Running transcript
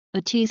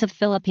a tease of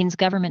Philippines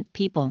government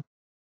people.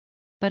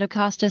 But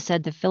Acosta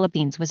said the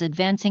Philippines was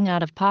advancing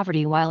out of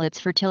poverty while its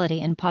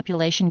fertility and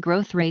population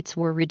growth rates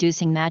were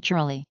reducing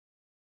naturally.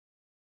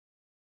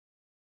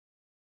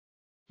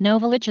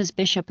 Novaliches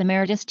Bishop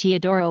Emeritus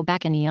Teodoro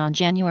Bacani on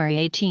January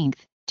 18,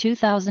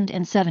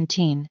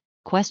 2017,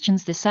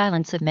 questions the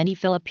silence of many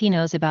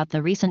Filipinos about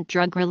the recent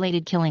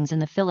drug-related killings in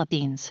the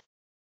Philippines.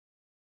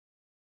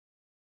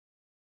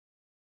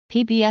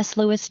 PBS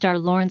Lewis star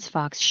Lawrence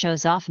Fox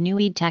shows off new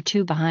Eid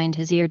tattoo behind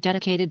his ear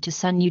dedicated to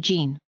son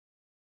Eugene.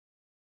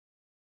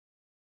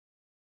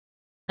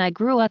 I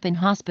grew up in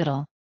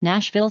hospital.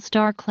 Nashville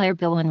star Claire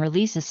Bowen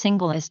releases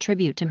single as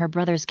tribute to her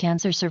brother's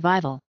cancer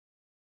survival.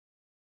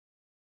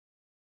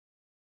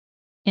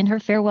 In her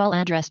farewell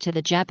address to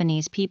the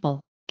Japanese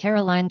people,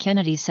 Caroline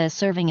Kennedy says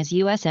serving as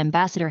U.S.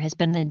 ambassador has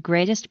been the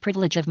greatest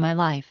privilege of my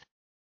life.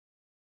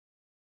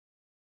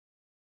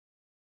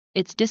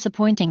 It's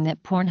disappointing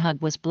that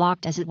Pornhub was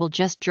blocked as it will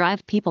just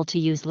drive people to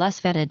use less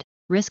vetted,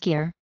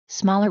 riskier,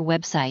 smaller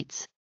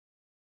websites.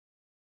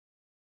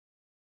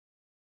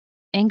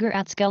 Anger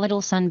at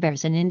skeletal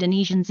sunbears in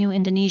Indonesian Zoo.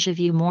 Indonesia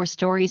view more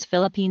stories.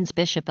 Philippines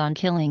bishop on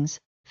killings,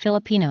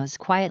 Filipinos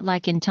quiet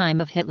like in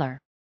time of Hitler.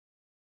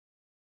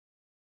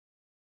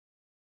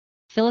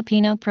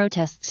 Filipino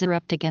protests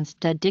erupt against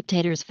dead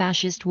dictator's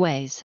fascist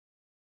ways.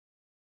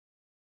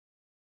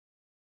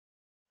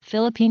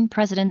 Philippine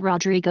President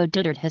Rodrigo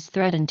Duterte has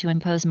threatened to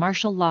impose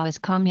martial law as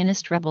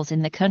communist rebels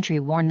in the country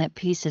warn that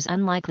peace is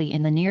unlikely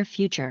in the near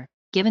future,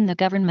 given the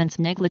government's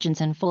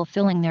negligence in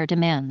fulfilling their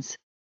demands.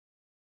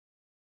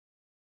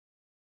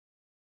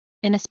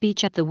 In a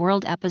speech at the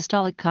World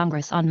Apostolic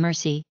Congress on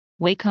Mercy,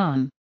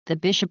 WACOM, the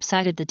bishop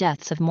cited the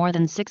deaths of more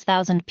than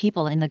 6,000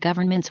 people in the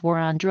government's war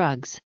on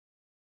drugs.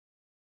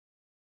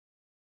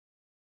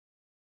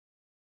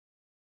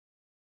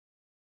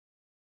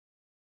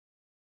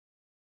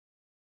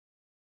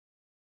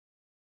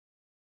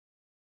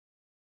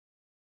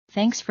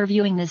 Thanks for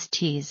viewing this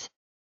tease.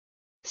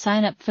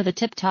 Sign up for the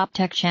Tip Top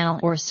Tech channel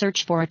or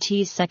search for a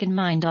Tease Second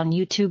Mind on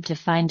YouTube to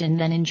find and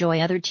then enjoy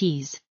other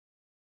teas.